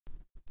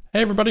Hey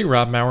everybody,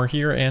 Rob Maurer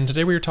here, and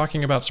today we are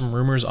talking about some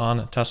rumors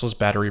on Tesla's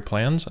battery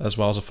plans, as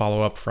well as a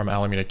follow-up from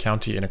Alameda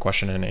County in a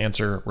question and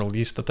answer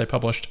release that they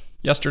published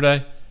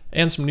yesterday,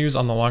 and some news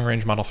on the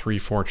long-range Model 3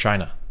 for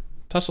China.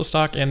 Tesla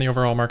stock and the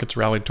overall markets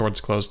rallied towards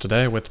close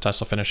today, with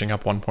Tesla finishing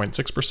up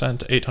 1.6%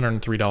 to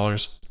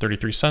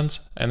 $803.33,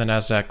 and the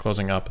Nasdaq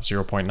closing up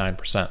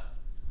 0.9%.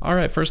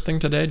 Alright, first thing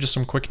today, just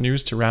some quick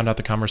news to round out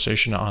the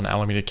conversation on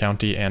Alameda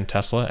County and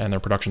Tesla and their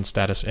production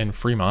status in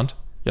Fremont.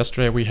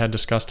 Yesterday we had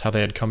discussed how they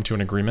had come to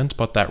an agreement,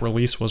 but that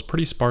release was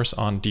pretty sparse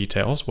on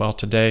details. Well,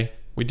 today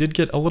we did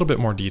get a little bit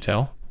more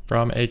detail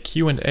from a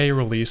Q&A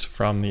release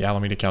from the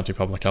Alameda County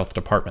Public Health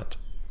Department.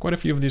 Quite a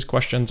few of these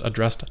questions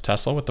addressed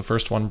Tesla, with the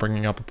first one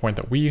bringing up a point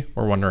that we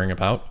were wondering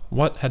about.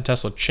 What had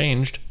Tesla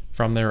changed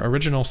from their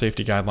original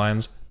safety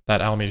guidelines that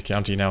Alameda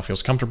County now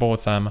feels comfortable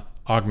with them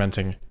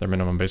augmenting their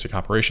minimum basic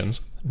operations?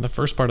 And the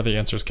first part of the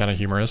answer is kind of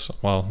humorous.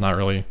 Well, not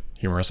really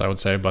humorous, I would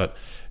say, but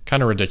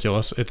kind of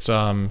ridiculous. It's,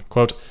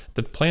 quote,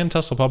 "The plan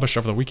Tesla published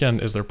over the weekend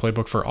is their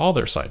playbook for all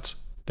their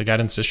sites. The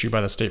guidance issued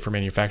by the state for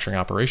manufacturing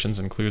operations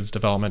includes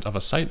development of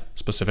a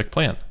site-specific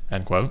plan,"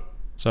 end quote.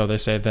 So they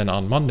say then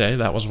on Monday,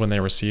 that was when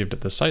they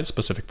received the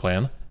site-specific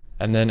plan.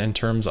 And then in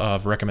terms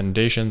of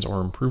recommendations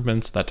or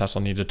improvements that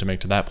Tesla needed to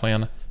make to that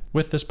plan,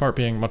 with this part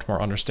being much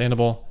more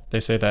understandable, they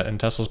say that in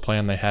Tesla's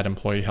plan, they had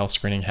employee health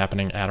screening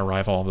happening at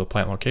arrival of the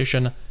plant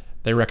location.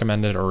 They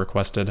recommended or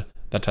requested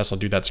that Tesla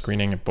do that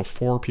screening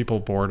before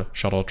people board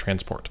shuttle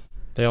transport.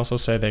 They also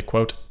say they,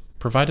 quote,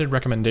 "provided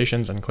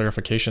recommendations and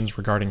clarifications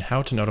regarding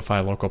how to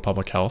notify local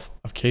public health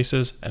of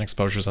cases and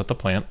exposures at the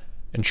plant,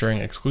 ensuring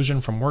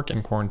exclusion from work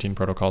and quarantine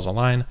protocols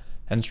align,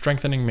 and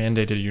strengthening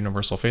mandated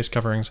universal face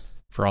coverings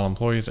for all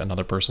employees and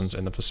other persons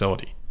in the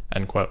facility,"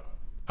 end quote.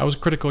 I was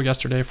critical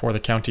yesterday for the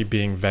county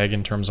being vague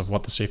in terms of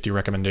what the safety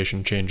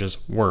recommendation changes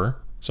were,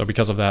 so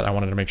because of that I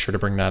wanted to make sure to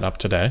bring that up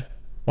today.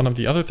 One of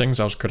the other things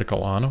I was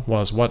critical on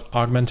was what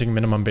augmenting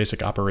minimum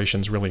basic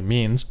operations really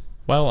means.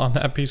 Well, on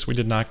that piece we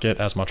did not get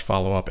as much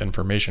follow-up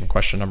information.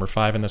 Question number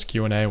 5 in this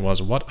Q&A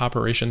was what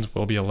operations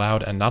will be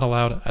allowed and not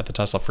allowed at the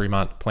Tesla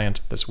Fremont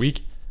plant this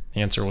week?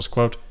 The answer was,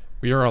 quote,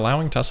 "We are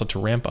allowing Tesla to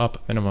ramp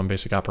up minimum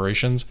basic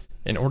operations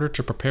in order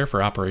to prepare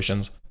for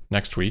operations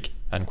next week,"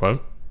 end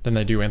quote. Then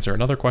they do answer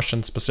another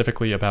question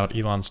specifically about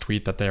Elon's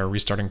tweet that they are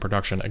restarting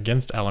production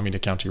against Alameda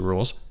County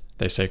rules.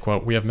 They say,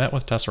 quote, "We have met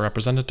with Tesla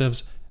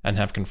representatives and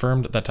have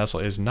confirmed that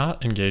Tesla is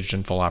not engaged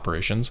in full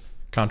operations,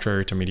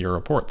 contrary to media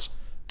reports.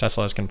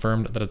 Tesla has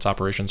confirmed that its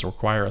operations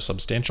require a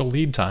substantial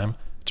lead time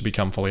to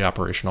become fully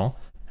operational,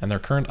 and their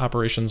current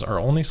operations are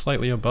only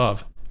slightly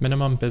above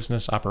minimum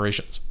business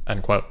operations,"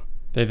 end quote.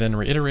 They then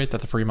reiterate that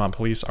the Fremont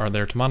police are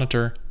there to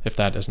monitor if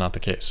that is not the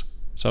case.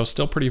 So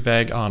still pretty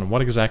vague on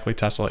what exactly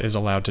Tesla is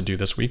allowed to do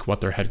this week, what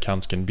their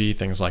headcounts can be,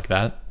 things like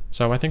that.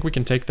 So I think we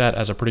can take that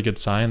as a pretty good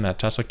sign that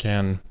Tesla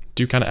can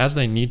do kind of as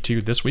they need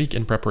to this week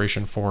in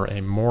preparation for a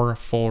more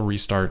full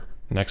restart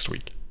next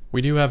week.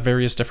 We do have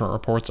various different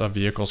reports of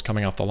vehicles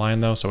coming off the line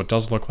though, so it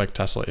does look like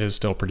Tesla is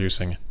still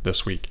producing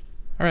this week.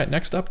 Alright,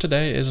 next up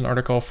today is an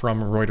article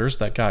from Reuters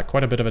that got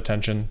quite a bit of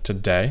attention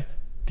today.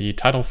 The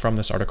title from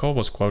this article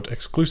was, quote,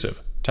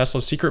 "Exclusive.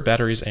 Tesla's secret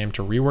batteries aim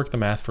to rework the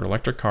math for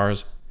electric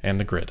cars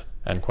and the grid,"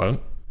 end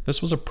quote. This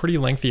was a pretty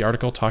lengthy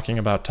article talking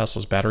about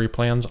Tesla's battery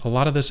plans. A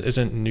lot of this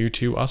isn't new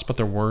to us, but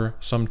there were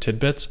some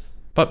tidbits.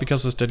 But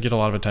because this did get a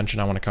lot of attention,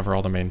 I want to cover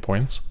all the main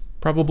points.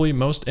 Probably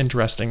most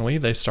interestingly,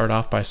 they start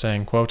off by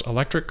saying, quote,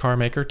 "Electric car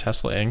maker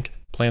Tesla Inc.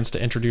 plans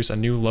to introduce a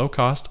new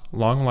low-cost,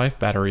 long-life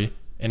battery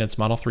in its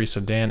Model 3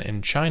 sedan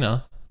in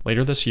China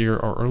later this year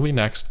or early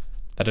next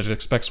that it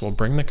expects will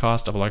bring the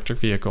cost of electric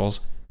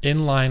vehicles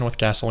in line with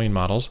gasoline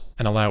models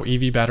and allow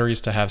EV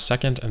batteries to have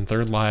second and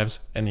third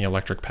lives in the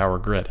electric power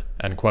grid,"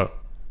 end quote.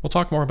 We'll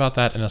talk more about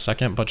that in a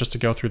second, but just to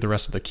go through the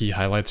rest of the key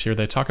highlights here,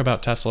 they talk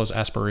about Tesla's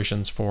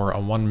aspirations for a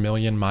 1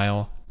 million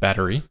mile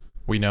battery.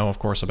 We know, of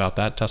course, about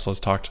that.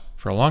 Tesla's talked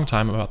for a long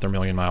time about their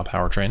million-mile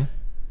powertrain.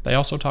 They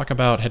also talk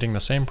about hitting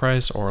the same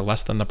price or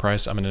less than the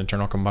price of an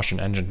internal combustion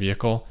engine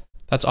vehicle.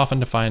 That's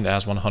often defined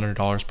as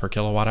 $100 per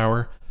kilowatt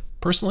hour.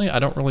 Personally, I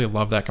don't really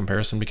love that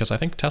comparison because I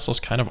think Tesla's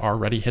kind of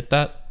already hit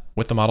that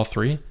with the Model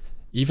 3.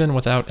 Even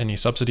without any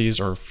subsidies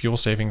or fuel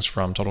savings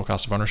from total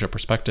cost of ownership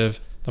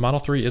perspective, the Model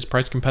 3 is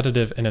price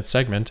competitive in its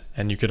segment,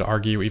 and you could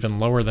argue even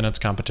lower than its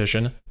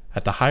competition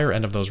at the higher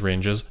end of those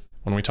ranges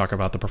when we talk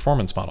about the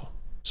performance model.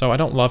 So I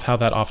don't love how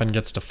that often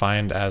gets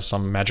defined as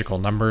some magical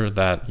number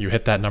that you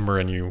hit that number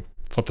and you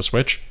flip the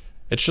switch.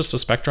 It's just a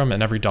spectrum,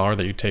 and every dollar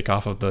that you take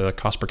off of the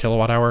cost per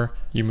kilowatt hour,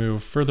 you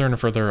move further and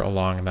further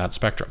along that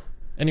spectrum.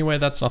 Anyway,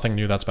 that's nothing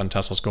new. That's been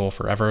Tesla's goal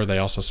forever. They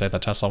also say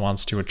that Tesla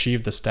wants to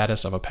achieve the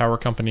status of a power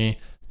company.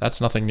 That's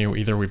nothing new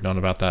either. We've known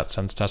about that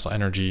since Tesla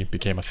Energy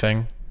became a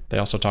thing. They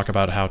also talk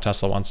about how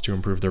Tesla wants to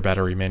improve their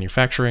battery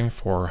manufacturing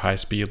for high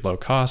speed, low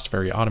cost,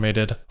 very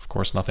automated. Of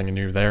course, nothing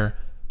new there.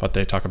 But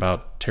they talk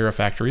about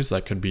terafactories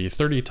that could be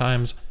 30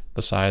 times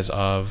the size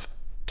of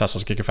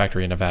Tesla's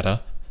Gigafactory in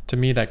Nevada. To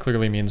me, that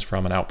clearly means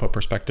from an output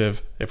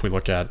perspective, if we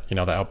look at, the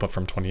output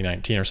from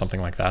 2019 or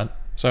something like that.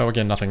 So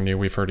again, nothing new.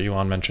 We've heard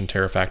Elon mention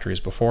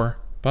terafactories before.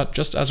 But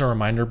just as a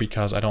reminder,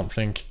 because I don't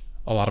think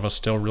a lot of us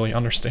still really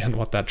understand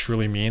what that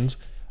truly means.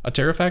 A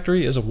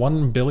terafactory is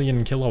 1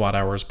 billion kilowatt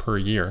hours per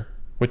year,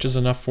 which is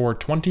enough for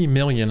 20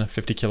 million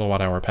 50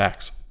 kilowatt hour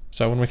packs.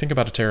 So when we think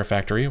about a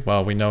terafactory,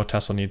 well, we know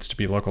Tesla needs to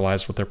be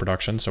localized with their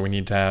production, so we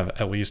need to have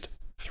at least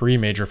 3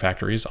 major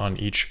factories on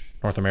each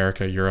North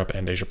America, Europe,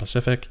 and Asia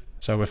Pacific.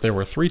 So if there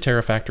were 3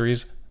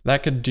 terafactories,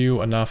 that could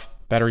do enough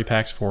battery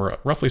packs for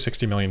roughly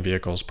 60 million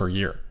vehicles per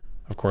year.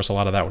 Of course, a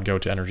lot of that would go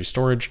to energy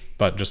storage,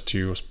 but just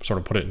to sort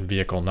of put it in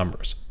vehicle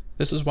numbers.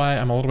 This is why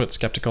I'm a little bit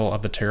skeptical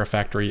of the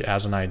terafactory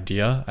as an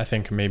idea. I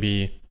think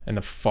maybe in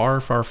the far,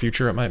 far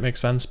future it might make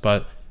sense,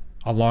 but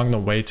along the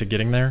way to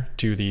getting there,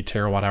 to the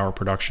terawatt hour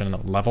production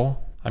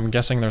level, I'm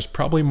guessing there's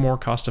probably more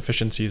cost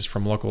efficiencies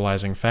from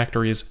localizing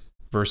factories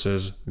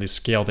versus the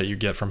scale that you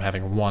get from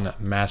having one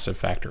massive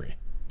factory.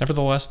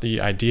 Nevertheless,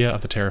 the idea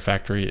of the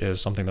terafactory is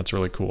something that's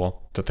really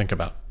cool to think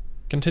about.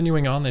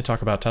 Continuing on, they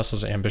talk about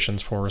Tesla's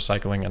ambitions for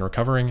recycling and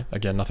recovering.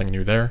 Again, nothing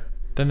new there.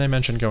 Then they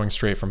mention going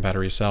straight from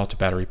battery cell to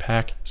battery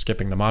pack,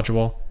 skipping the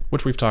module,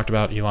 which we've talked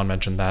about. Elon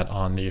mentioned that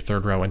on the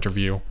Third Row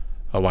interview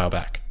a while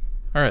back.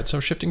 Alright, so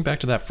shifting back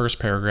to that first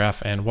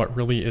paragraph and what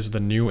really is the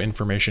new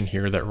information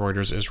here that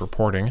Reuters is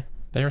reporting,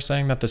 they are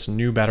saying that this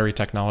new battery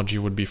technology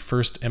would be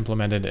first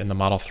implemented in the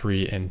Model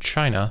 3 in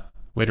China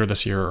later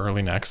this year or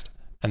early next,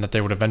 and that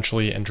they would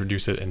eventually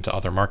introduce it into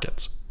other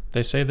markets.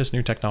 They say this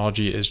new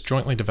technology is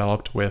jointly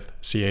developed with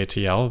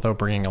CATL, though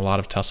bringing a lot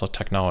of Tesla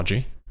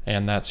technology,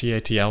 and that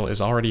CATL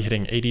is already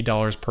hitting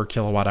 $80 per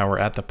kilowatt hour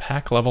at the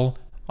pack level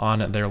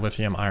on their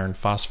lithium iron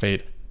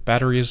phosphate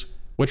batteries,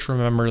 which,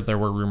 remember, there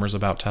were rumors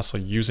about Tesla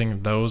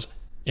using those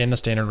in the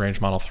standard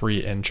range Model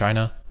 3 in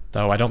China,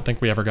 though I don't think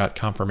we ever got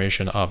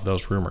confirmation of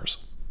those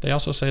rumors. They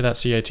also say that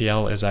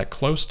CATL is at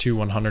close to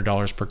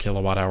 $100 per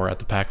kilowatt hour at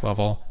the pack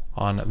level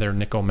on their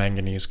nickel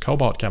manganese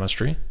cobalt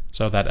chemistry,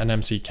 so that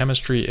NMC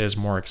chemistry is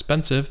more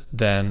expensive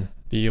than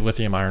the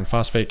lithium iron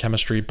phosphate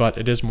chemistry, but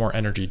it is more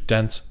energy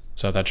dense,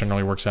 so that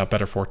generally works out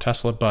better for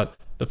Tesla. But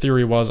the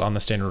theory was on the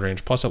standard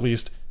range plus, at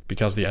least,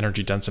 because the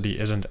energy density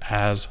isn't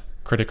as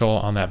critical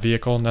on that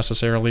vehicle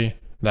necessarily,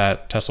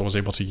 that Tesla was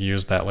able to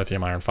use that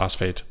lithium iron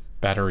phosphate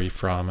battery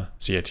from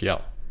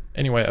CATL.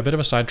 Anyway, a bit of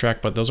a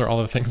sidetrack, but those are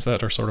all the things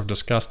that are sort of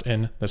discussed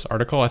in this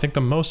article. I think the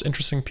most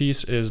interesting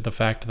piece is the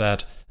fact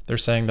that they're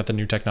saying that the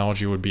new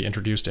technology would be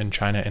introduced in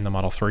China in the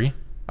Model 3.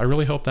 I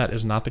really hope that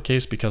is not the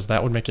case, because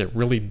that would make it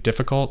really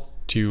difficult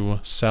to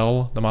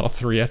sell the Model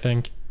 3, I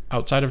think,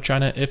 outside of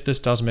China if this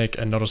does make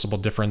a noticeable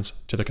difference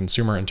to the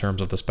consumer in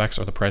terms of the specs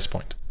or the price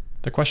point.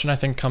 The question, I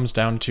think, comes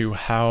down to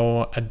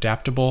how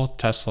adaptable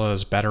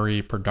Tesla's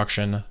battery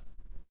production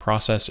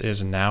process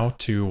is now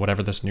to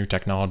whatever this new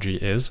technology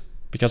is.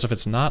 Because if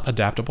it's not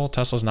adaptable,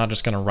 Tesla's not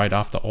just going to write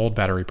off the old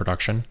battery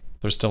production.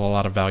 There's still a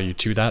lot of value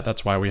to that.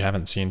 That's why we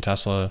haven't seen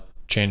Tesla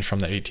change from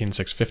the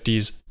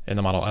 18650s in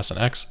the Model S and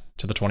X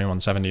to the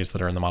 2170s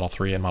that are in the Model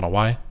 3 and Model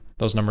Y.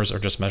 Those numbers are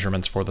just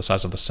measurements for the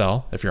size of the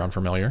cell, if you're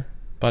unfamiliar.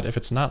 But if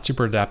it's not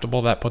super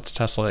adaptable, that puts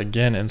Tesla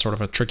again in sort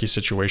of a tricky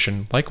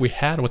situation like we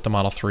had with the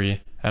Model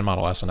 3 and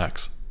Model S and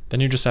X. Then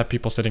you just have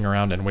people sitting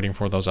around and waiting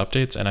for those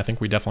updates, and I think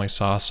we definitely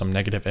saw some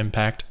negative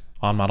impact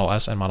on Model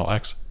S and Model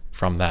X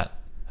from that.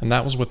 And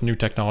that was with new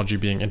technology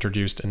being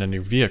introduced in a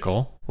new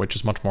vehicle, which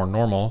is much more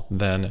normal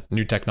than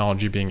new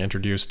technology being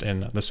introduced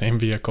in the same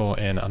vehicle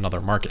in another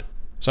market.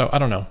 So I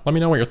don't know. Let me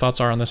know what your thoughts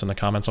are on this in the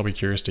comments. I'll be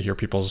curious to hear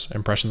people's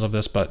impressions of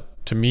this,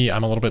 but to me,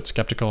 I'm a little bit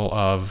skeptical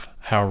of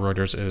how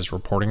Reuters is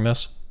reporting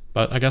this.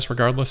 But I guess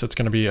regardless, it's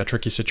going to be a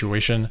tricky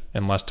situation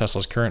unless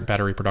Tesla's current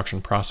battery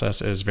production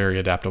process is very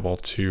adaptable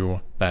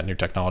to that new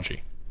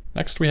technology.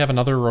 Next, we have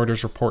another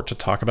Reuters report to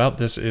talk about.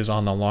 This is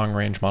on the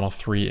long-range Model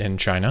 3 in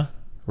China.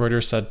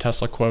 Reuters said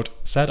Tesla, quote,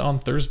 said on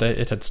Thursday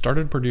it had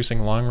started producing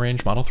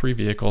long-range Model 3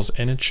 vehicles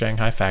in its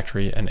Shanghai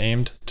factory and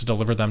aimed to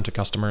deliver them to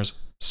customers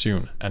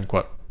soon, end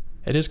quote.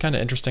 It is kind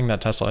of interesting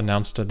that Tesla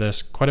announced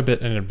this quite a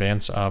bit in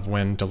advance of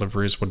when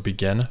deliveries would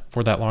begin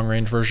for that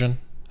long-range version.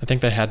 I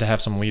think they had to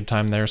have some lead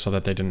time there so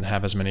that they didn't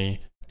have as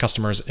many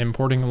customers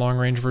importing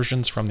long-range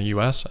versions from the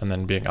US and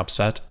then being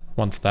upset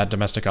once that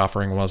domestic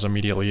offering was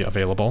immediately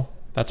available.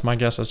 That's my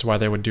guess as to why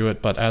they would do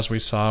it, but as we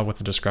saw with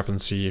the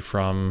discrepancy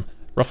from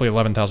roughly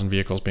 11,000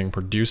 vehicles being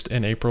produced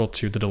in April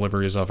to the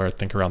deliveries of, I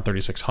think, around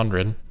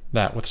 3,600,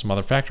 that with some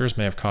other factors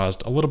may have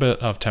caused a little bit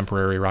of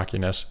temporary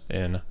rockiness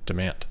in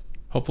demand.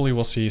 Hopefully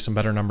we'll see some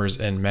better numbers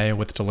in May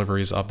with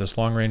deliveries of this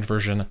long-range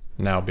version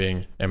now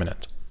being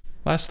imminent.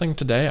 Last thing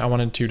today, I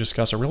wanted to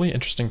discuss a really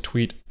interesting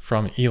tweet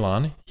from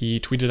Elon. He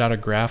tweeted out a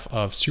graph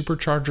of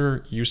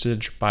supercharger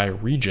usage by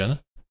region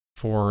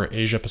for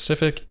Asia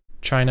Pacific,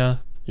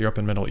 China, Europe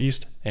and Middle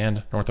East,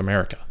 and North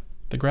America.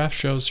 The graph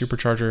shows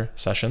supercharger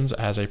sessions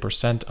as a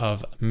percent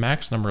of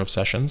max number of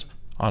sessions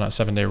on a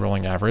 7-day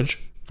rolling average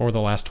for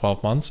the last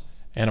 12 months.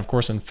 And of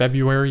course, in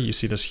February, you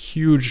see this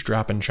huge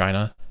drop in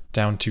China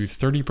down to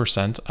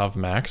 30% of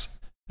max.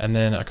 And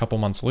then a couple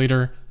months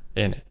later,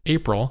 in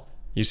April,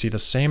 you see the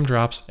same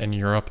drops in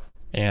Europe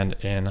and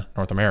in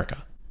North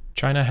America.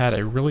 China had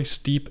a really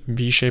steep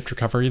V-shaped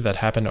recovery that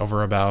happened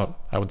over about,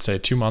 I would say,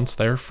 2 months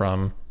there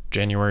from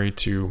January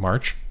to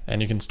March.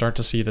 and you can start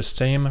to see the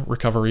same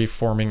recovery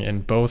forming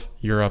in both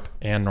Europe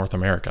and North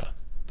America.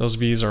 Those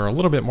V's are a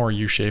little bit more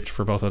U-shaped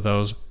for both of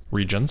those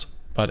regions,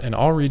 but in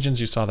all regions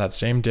you saw that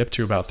same dip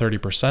to about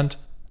 30%.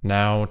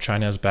 Now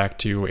China is back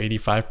to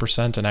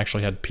 85% and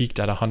actually had peaked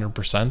at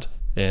 100%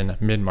 in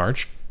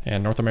mid-March,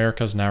 and North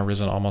America has now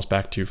risen almost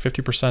back to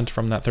 50%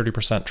 from that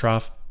 30%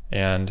 trough,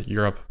 and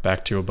Europe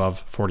back to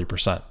above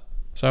 40%.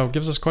 So it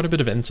gives us quite a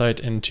bit of insight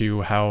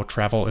into how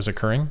travel is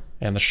occurring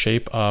and the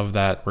shape of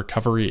that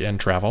recovery in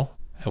travel,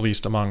 at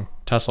least among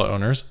Tesla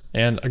owners,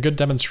 and a good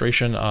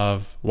demonstration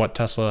of what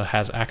Tesla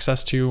has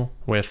access to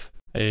with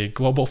a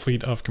global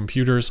fleet of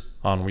computers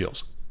on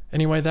wheels.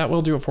 Anyway, that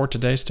will do it for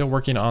today. Still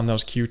working on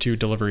those Q2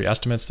 delivery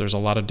estimates. There's a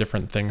lot of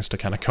different things to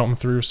kind of comb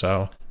through,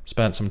 so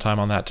spent some time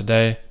on that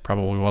today,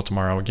 probably will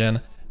tomorrow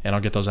again, and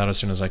I'll get those out as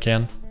soon as I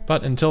can.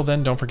 But until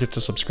then, don't forget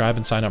to subscribe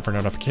and sign up for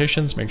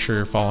notifications. Make sure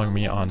you're following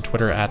me on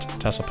Twitter at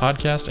Tesla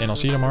Podcast, and I'll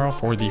see you tomorrow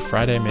for the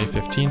Friday, May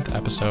 15th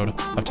episode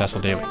of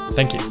Tesla Daily.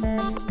 Thank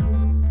you.